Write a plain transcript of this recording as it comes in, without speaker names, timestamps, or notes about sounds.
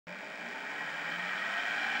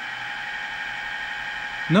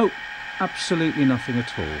Nope, absolutely nothing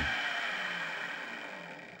at all.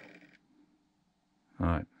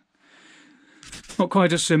 Right. Not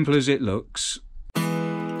quite as simple as it looks.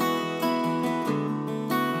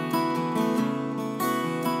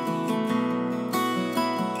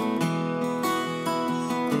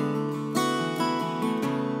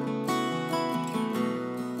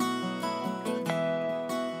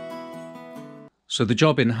 So the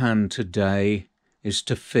job in hand today is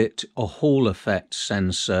to fit a Hall effect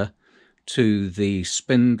sensor to the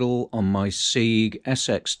spindle on my Sieg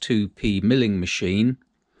SX2P milling machine.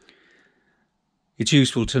 It's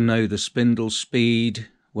useful to know the spindle speed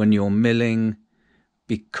when you're milling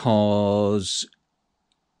because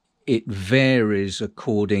it varies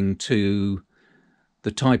according to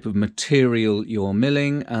the type of material you're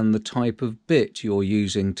milling and the type of bit you're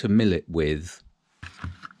using to mill it with.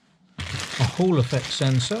 A Hall effect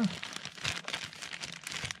sensor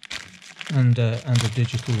and a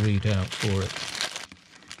digital readout for it.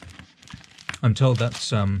 I'm told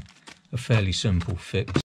that's a fairly simple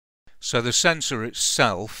fix. So the sensor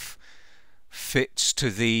itself fits to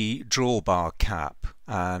the drawbar cap,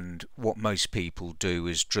 and what most people do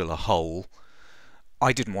is drill a hole.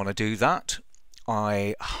 I didn't want to do that.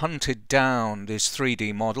 I hunted down this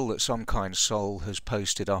 3D model that some kind soul has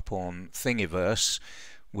posted up on Thingiverse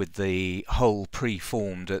with the hole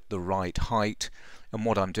pre-formed at the right height, and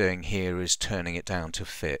what I'm doing here is turning it down to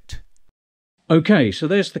fit. Okay, so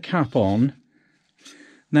there's the cap on.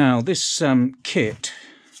 Now this kit,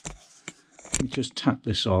 let me just tap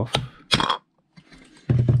this off.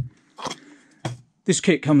 This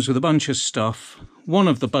kit comes with a bunch of stuff. One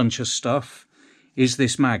of the bunch of stuff is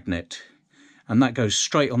this magnet, and that goes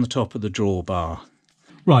straight on the top of the drawbar.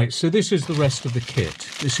 Right, so this is the rest of the kit.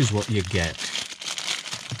 This is what you get.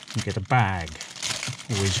 You get a bag,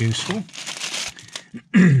 always useful.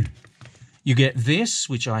 You get this,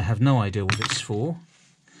 which I have no idea what it's for.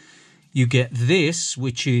 You get this,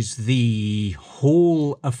 which is the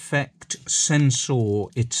Hall effect sensor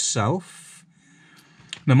itself.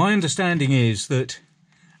 Now my understanding is that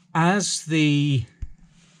as the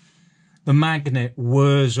magnet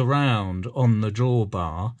whirs around on the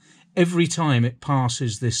drawbar, every time it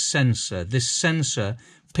passes this sensor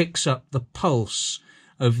picks up the pulse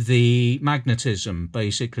of the magnetism,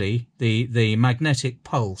 basically, the magnetic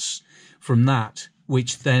pulse from that,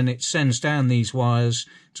 which then it sends down these wires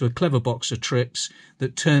to a clever box of tricks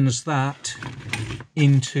that turns that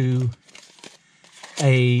into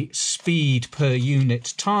a speed per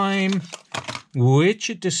unit time, which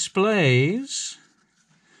it displays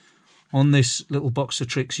on this little box of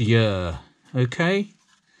tricks here. Okay?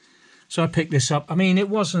 So I picked this up. I mean, it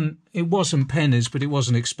wasn't pennies, but it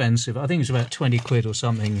wasn't expensive. I think it was about 20 quid or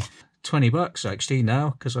something. 20 bucks actually now,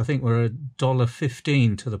 because I think we're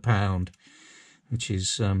 $1.15 to the pound, which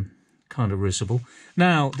is kind of risible.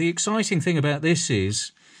 Now, the exciting thing about this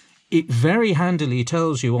is it very handily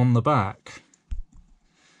tells you on the back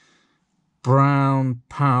brown,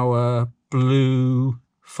 power, blue,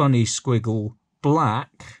 funny squiggle,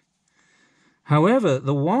 black. However,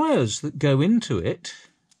 the wires that go into it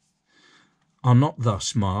are not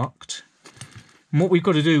thus marked. And what we've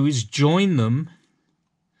got to do is join them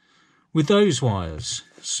with those wires.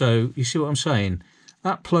 So you see what I'm saying?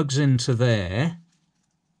 That plugs into there,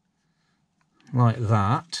 like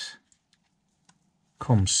that,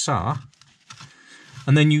 comme ça.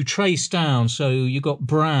 And then you trace down, so you got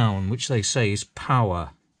brown, which they say is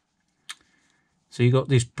power. So you got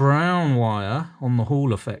this brown wire on the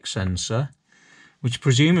Hall effect sensor, which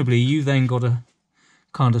presumably you then got to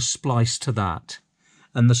kind of splice to that,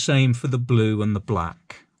 and the same for the blue and the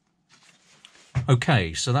black.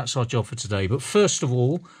 Okay, so that's our job for today, but first of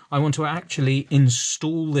all I want to actually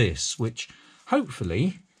install this, which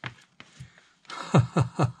hopefully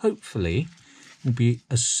hopefully will be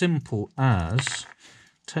as simple as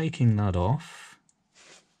taking that off,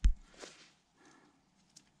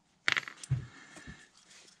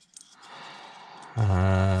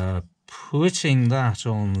 putting that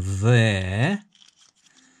on there.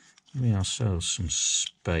 Give ourselves some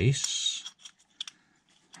space.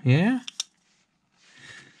 Yeah?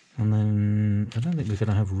 And then I don't think we're going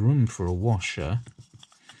to have room for a washer.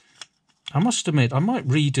 I must admit, I might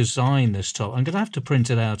redesign this top. I'm going to have to print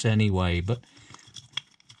it out anyway, but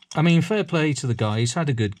I mean, fair play to the guy. He's had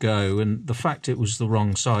a good go, and the fact it was the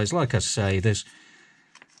wrong size, like I say, there's,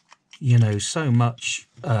 you know, so much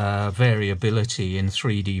variability in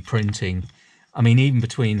 3D printing. I mean, even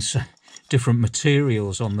between different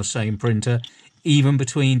materials on the same printer, even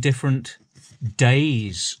between different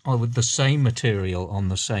days with the same material on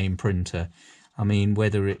the same printer. I mean,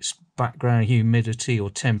 whether it's background humidity or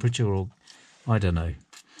temperature or I don't know.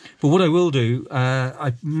 But what I will do,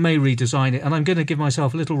 I may redesign it, and I'm going to give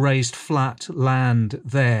myself a little raised flat land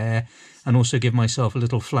there, and also give myself a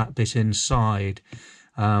little flat bit inside,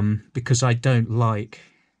 because I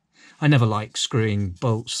never like screwing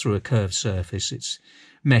bolts through a curved surface. It's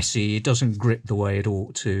messy, it doesn't grip the way it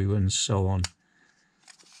ought to, and so on.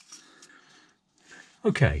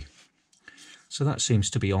 Okay, so that seems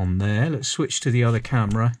to be on there. Let's switch to the other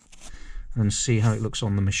camera and see how it looks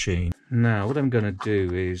on the machine. Now what I'm going to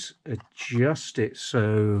do is adjust it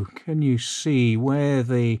so can you see where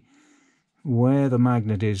the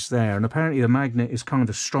magnet is there, and apparently the magnet is kind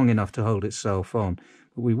of strong enough to hold itself on,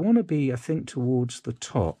 but we want to be, I think, towards the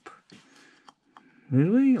top.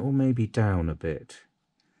 Really? Or maybe down a bit.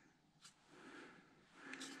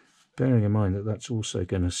 Bearing in mind that that's also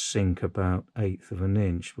going to sink about 1/8 of an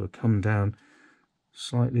inch. We'll come down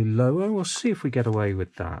slightly lower. We'll see if we get away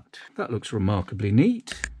with that. That looks remarkably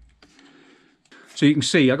neat. So you can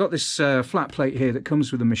see I got this flat plate here that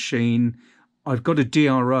comes with the machine. I've got a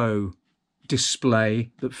DRO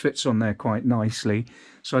display that fits on there quite nicely.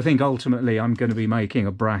 So I think ultimately I'm going to be making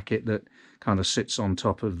a bracket that kind of sits on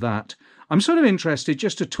top of that. I'm sort of interested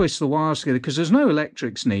just to twist the wires together because there's no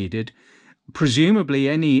electrics needed. Presumably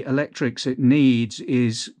any electrics it needs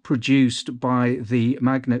is produced by the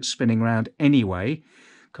magnet spinning around anyway,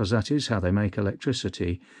 because that is how they make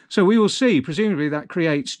electricity. So we will see. Presumably that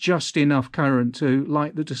creates just enough current to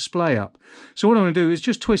light the display up. So what I'm going to do is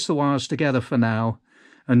just twist the wires together for now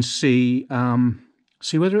and see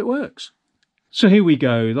whether it works. So here we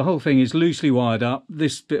go. The whole thing is loosely wired up.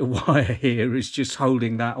 This bit of wire here is just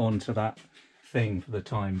holding that onto that thing for the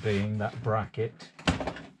time being, that bracket.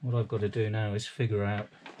 What I've got to do now is figure out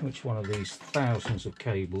which one of these thousands of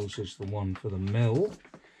cables is the one for the mill.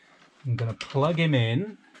 I'm going to plug him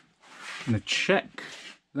in. I'm going to check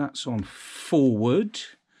that's on forward.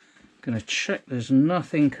 I'm going to check there's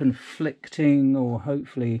nothing conflicting, or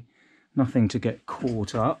hopefully nothing to get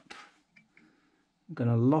caught up. I'm going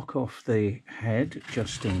to lock off the head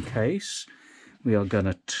just in case. We are going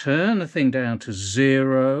to turn the thing down to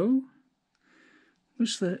 0.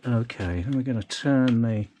 Okay, then we're going to turn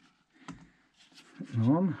the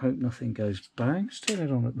on. Hope nothing goes bang. Let's turn it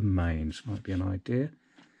on at the mains, might be an idea.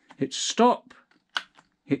 Hit stop,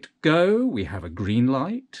 hit go, we have a green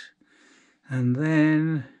light, and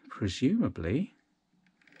then presumably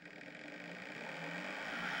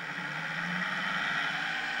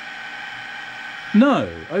no.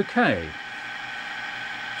 Okay,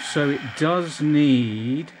 so it does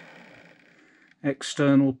need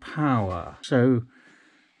external power. So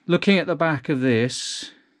looking at the back of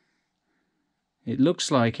this, it looks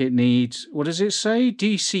like it needs, what does it say?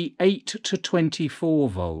 DC 8 to 24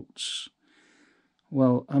 volts.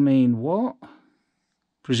 Well, I mean, what?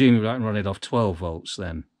 Presumably I can run it off 12 volts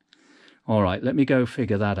then. All right, let me go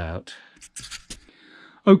figure that out.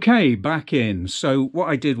 Okay, back in. So what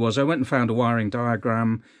I did was I went and found a wiring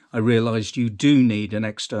diagram. I realized you do need an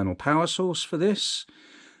external power source for this.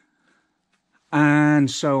 And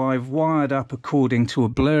so I've wired up according to a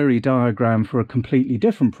blurry diagram for a completely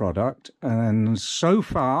different product. And so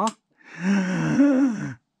far,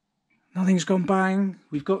 nothing's gone bang.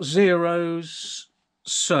 We've got zeros.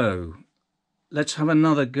 So let's have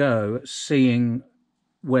another go at seeing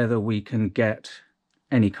whether we can get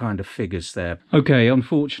any kind of figures there. Okay,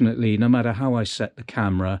 unfortunately, no matter how I set the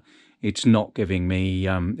camera, it's not giving me,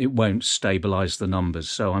 it won't stabilize the numbers.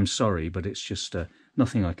 So I'm sorry, but it's just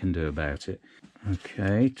nothing I can do about it.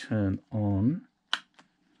 Okay, turn on.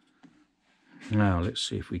 Now let's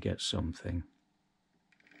see if we get something.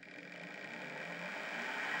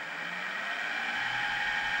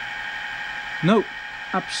 Nope,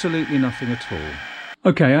 absolutely nothing at all.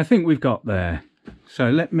 Okay, I think we've got there. So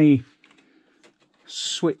let me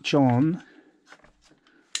switch on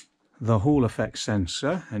the Hall effect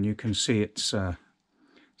sensor, and you can see it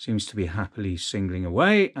seems to be happily singling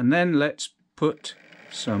away. And then let's put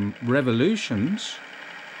some revolutions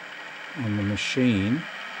on the machine.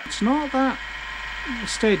 It's not that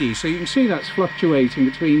steady, so you can see that's fluctuating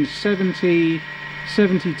between 70,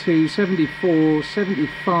 72, 74,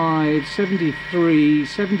 75, 73,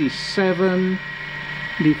 77,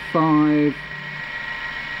 75.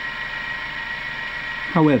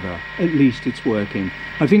 However, at least it's working.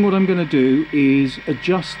 I think what I'm going to do is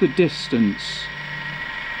adjust the distance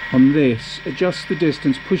on this, adjust the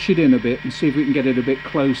distance, push it in a bit and see if we can get it a bit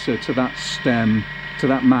closer to that stem, to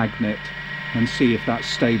that magnet, and see if that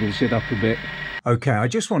stables it up a bit. Okay, I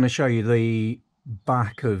just want to show you the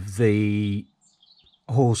back of the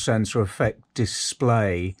Hall sensor effect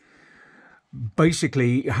display.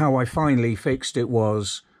 Basically, how I finally fixed it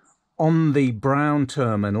was on the brown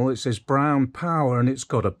terminal, it says brown power and it's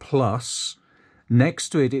got a plus. Next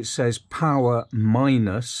to it, it says power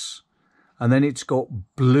minus, and then it's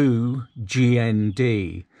got blue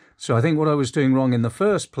GND. So I think what I was doing wrong in the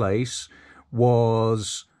first place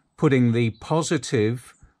was putting the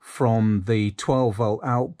positive from the 12-volt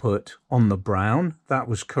output on the brown. That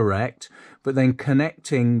was correct. But then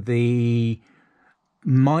connecting the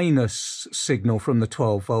minus signal from the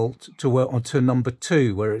 12-volt to number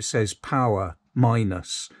 2, where it says power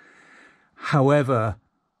minus. However,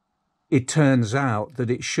 it turns out that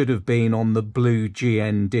it should have been on the blue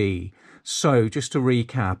GND. So just to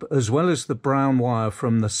recap, as well as the brown wire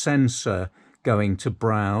from the sensor going to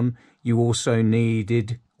brown, you also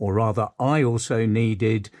needed, or rather I also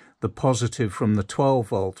needed, the positive from the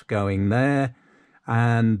 12-volt going there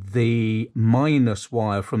and the minus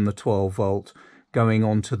wire from the 12-volt going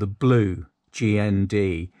onto the blue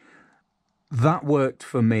GND. That worked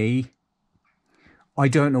for me. I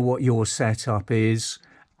don't know what your setup is.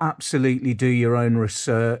 Absolutely do your own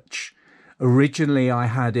research. Originally I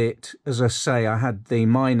had it, as I say, I had the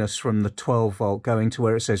minus from the 12-volt going to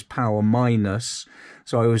where it says power minus.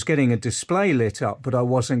 So I was getting a display lit up, but I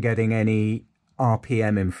wasn't getting any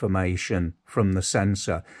RPM information from the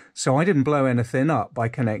sensor. So I didn't blow anything up by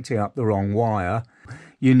connecting up the wrong wire.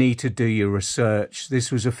 You need to do your research.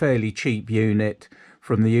 This was a fairly cheap unit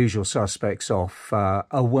from the usual suspects off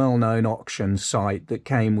a well-known auction site that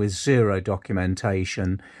came with zero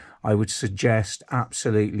documentation. I would suggest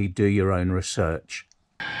absolutely do your own research.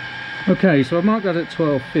 Okay, so I've marked that at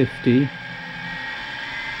 1250.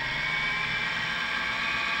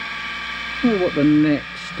 I don't know what the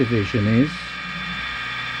next division is.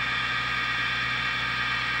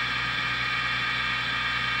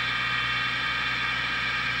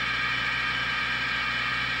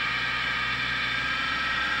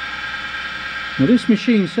 Now this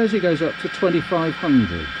machine says it goes up to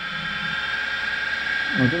 2500.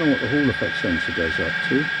 I don't know what the Hall effect sensor goes up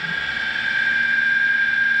to.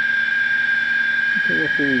 Go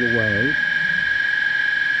up all the way.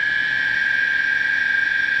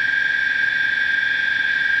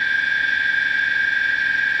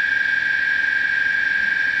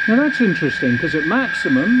 Now that's interesting, because at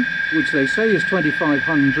maximum, which they say is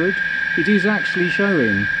 2500, it is actually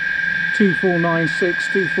showing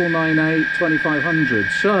 2496, 2498, 2500.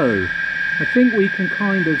 So I think we can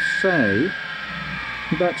kind of say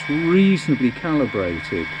that's reasonably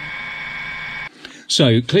calibrated.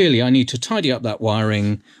 So clearly I need to tidy up that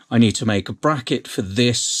wiring. I need to make a bracket for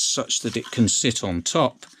this such that it can sit on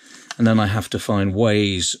top. And then I have to find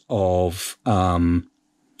ways of, you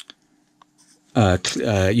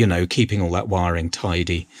know, keeping all that wiring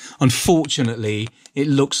tidy. Unfortunately, it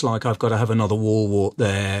looks like I've got to have another wall wart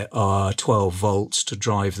there, 12 volts to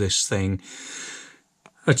drive this thing.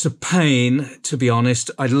 It's a pain, to be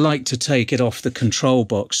honest. I'd like to take it off the control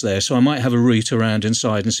box there, so I might have a route around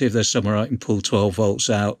inside and see if there's somewhere I can pull 12 volts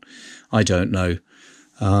out. I don't know.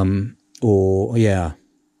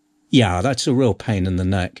 Yeah, that's a real pain in the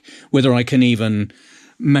neck. Whether I can even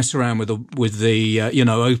mess around with the you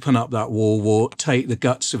know, open up that wall wart, take the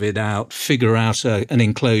guts of it out, figure out an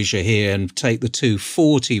enclosure here and take the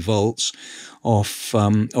 240 volts off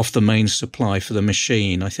the main supply for the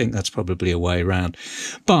machine. I think that's probably a way around.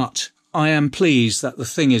 But I am pleased that the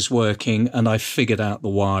thing is working and I've figured out the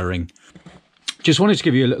wiring. Just wanted to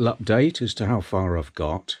give you a little update as to how far I've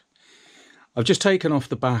got. I've just taken off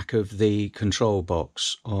the back of the control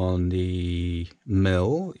box on the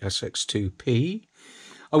mill SX2P.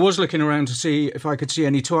 I was looking around to see if I could see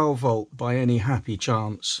any 12 volt by any happy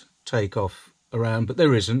chance takeoff around, but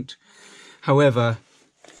there isn't. However,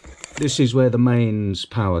 this is where the mains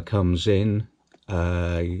power comes in.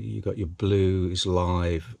 You got your blue is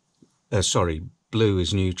live. Blue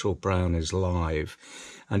is neutral, brown is live.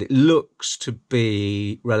 And it looks to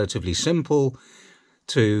be relatively simple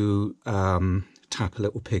to tap a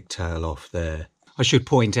little pigtail off there. I should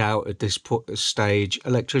point out at this stage,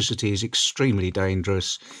 electricity is extremely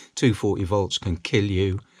dangerous. 240 volts can kill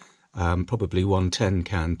you. Probably 110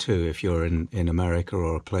 can too if you're in America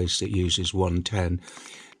or a place that uses 110.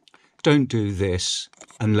 Don't do this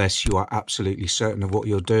unless you are absolutely certain of what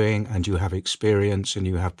you're doing and you have experience and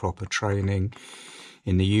you have proper training.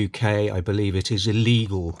 In the UK, I believe it is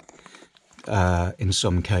illegal in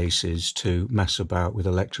some cases to mess about with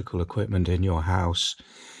electrical equipment in your house.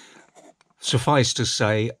 Suffice to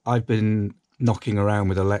say, I've been knocking around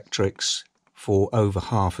with electrics for over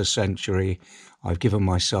half a century. I've given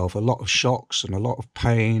myself a lot of shocks and a lot of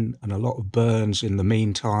pain and a lot of burns in the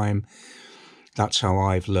meantime. That's how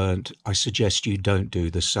I've learnt. I suggest you don't do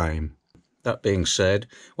the same. That being said,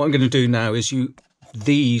 what I'm going to do now is you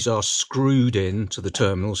These are screwed in to the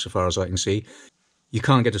terminal, so far as I can see. You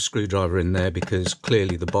can't get a screwdriver in there because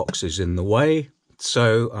clearly the box is in the way.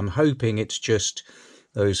 So I'm hoping it's just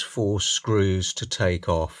those 4 screws to take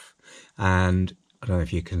off. And I don't know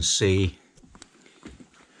if you can see,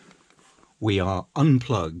 we are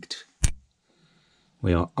unplugged.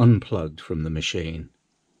 We are unplugged from the machine.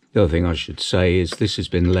 The other thing I should say is this has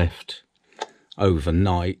been left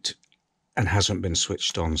overnight and hasn't been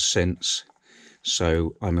switched on since.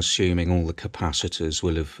 So I'm assuming all the capacitors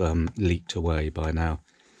will have leaked away by now.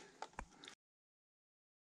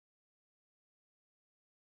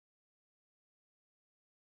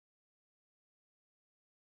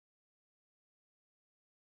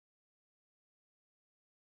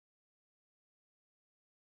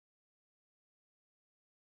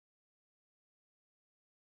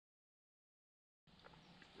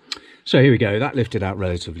 So here we go, that lifted out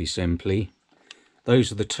relatively simply.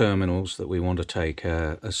 Those are the terminals that we want to take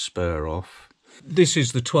a spur off. This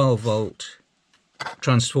is the 12-volt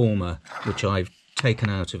transformer, which I've taken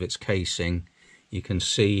out of its casing. You can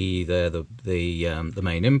see there the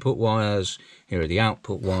main input wires, here are the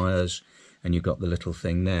output wires, and you've got the little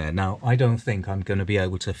thing there. Now, I don't think I'm going to be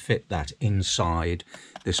able to fit that inside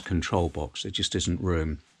this control box. There just isn't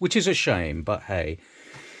room, which is a shame, but hey.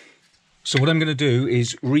 So what I'm going to do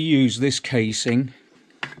is reuse this casing,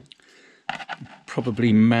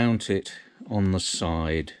 probably mount it on the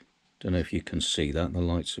side. Don't know if you can see that, the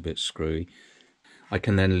light's a bit screwy. I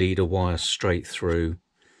can then lead a wire straight through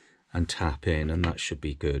and tap in, and that should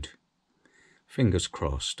be good. Fingers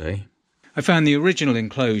crossed, eh? I found the original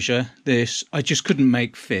enclosure, this, I just couldn't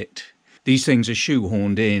make fit. These things are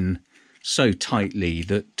shoehorned in so tightly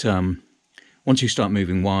that once you start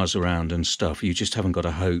moving wires around and stuff, you just haven't got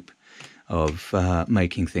a hope of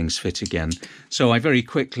making things fit again. So I very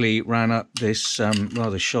quickly ran up this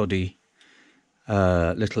rather shoddy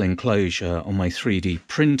little enclosure on my 3D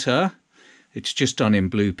printer. It's just done in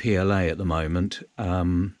blue PLA at the moment.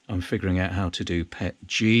 I'm figuring out how to do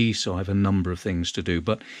PETG, so I have a number of things to do,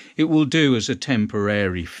 but it will do as a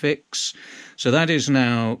temporary fix. So that is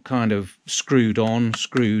now kind of screwed on,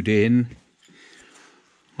 screwed in.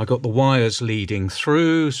 I got the wires leading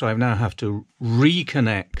through, so I now have to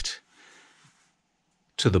reconnect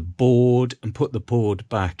to the board and put the board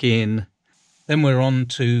back in. Then we're on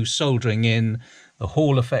to soldering in the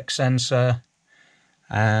Hall effect sensor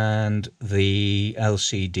and the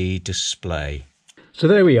LCD display. So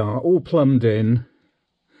there we are, all plumbed in.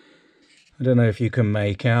 I don't know if you can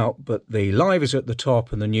make out, but the live is at the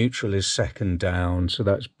top and the neutral is second down. So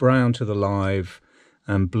that's brown to the live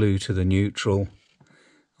and blue to the neutral.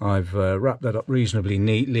 I've wrapped that up reasonably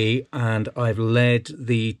neatly, and I've led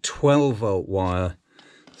the 12-volt wire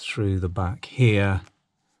through the back here,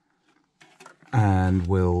 and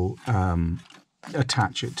we'll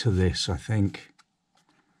attach it to this, I think.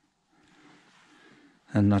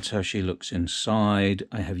 And that's how she looks inside.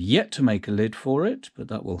 I have yet to make a lid for it, but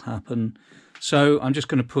that will happen. So I'm just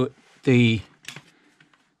going to put the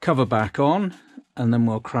cover back on, and then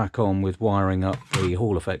we'll crack on with wiring up the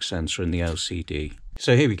Hall effect sensor and the LCD.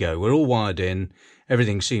 So here we go, we're all wired in,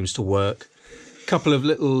 everything seems to work. A couple of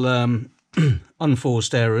little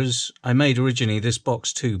unforced errors. I made originally this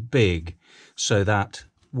box too big so that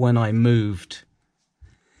when I moved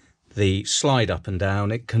the slide up and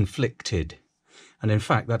down it conflicted, and in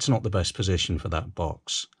fact that's not the best position for that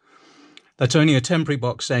box. That's only a temporary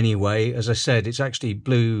box anyway. As I said, it's actually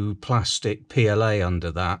blue plastic PLA under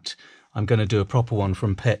that. I'm going to do a proper one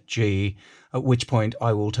from PETG, at which point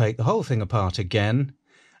I will take the whole thing apart again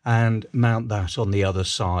and mount that on the other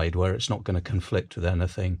side where it's not going to conflict with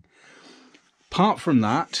anything. Apart from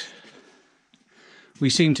that, we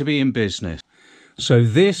seem to be in business. So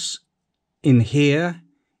this in here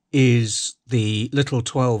is the little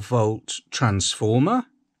 12-volt transformer.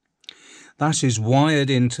 That is wired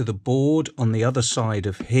into the board on the other side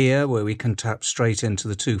of here, where we can tap straight into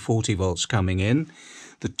the 240 volts coming in.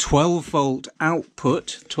 The 12-volt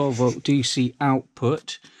output, 12-volt DC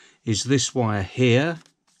output, is this wire here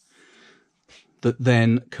that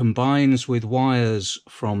then combines with wires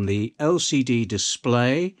from the LCD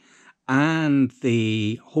display and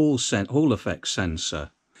the Hall effect sensor.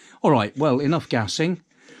 All right, well, enough gassing.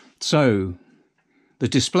 So the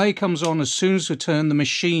display comes on as soon as we turn the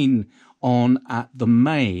machine on at the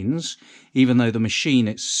mains, even though the machine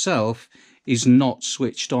itself is not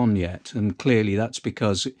switched on yet, and clearly that's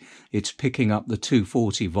because it's picking up the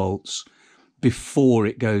 240 volts before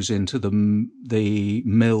it goes into the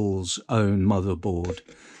mill's own motherboard.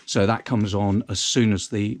 So that comes on as soon as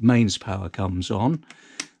the mains power comes on,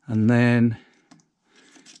 and then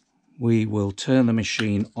we will turn the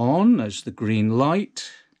machine on as the green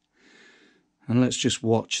light, and let's just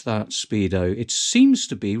watch that speedo. It seems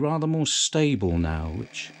to be rather more stable now,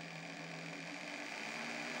 which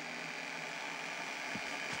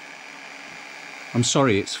I'm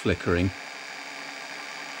sorry it's flickering.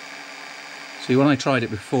 See, when I tried it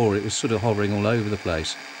before, it was sort of hovering all over the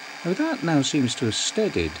place. Oh, that now seems to have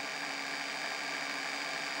steadied.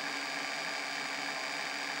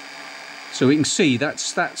 So we can see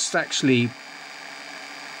that's actually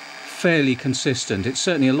fairly consistent. It's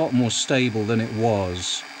certainly a lot more stable than it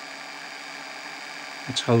was.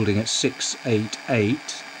 It's holding at 688,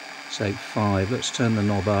 685. Let's turn the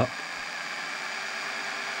knob up.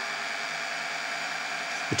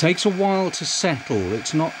 It takes a while to settle.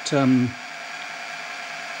 It's not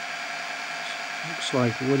looks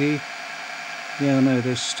like woody. Yeah, no,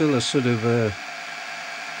 there's still a sort of a...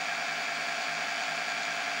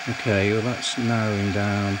 Okay, well that's narrowing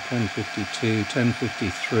down. 1052,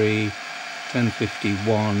 1053,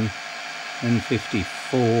 1051,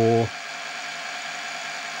 1054,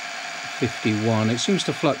 51. It seems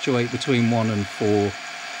to fluctuate between 1 and 4,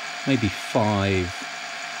 maybe 5.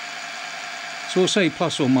 So we'll say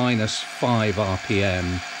plus or minus 5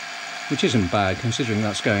 RPM, which isn't bad considering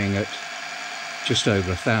that's going at just over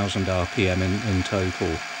 1,000 RPM in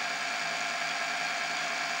total.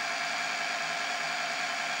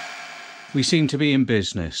 We seem to be in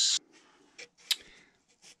business.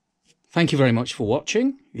 Thank you very much for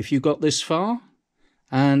watching, if you got this far,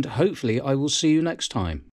 and hopefully I will see you next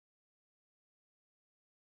time.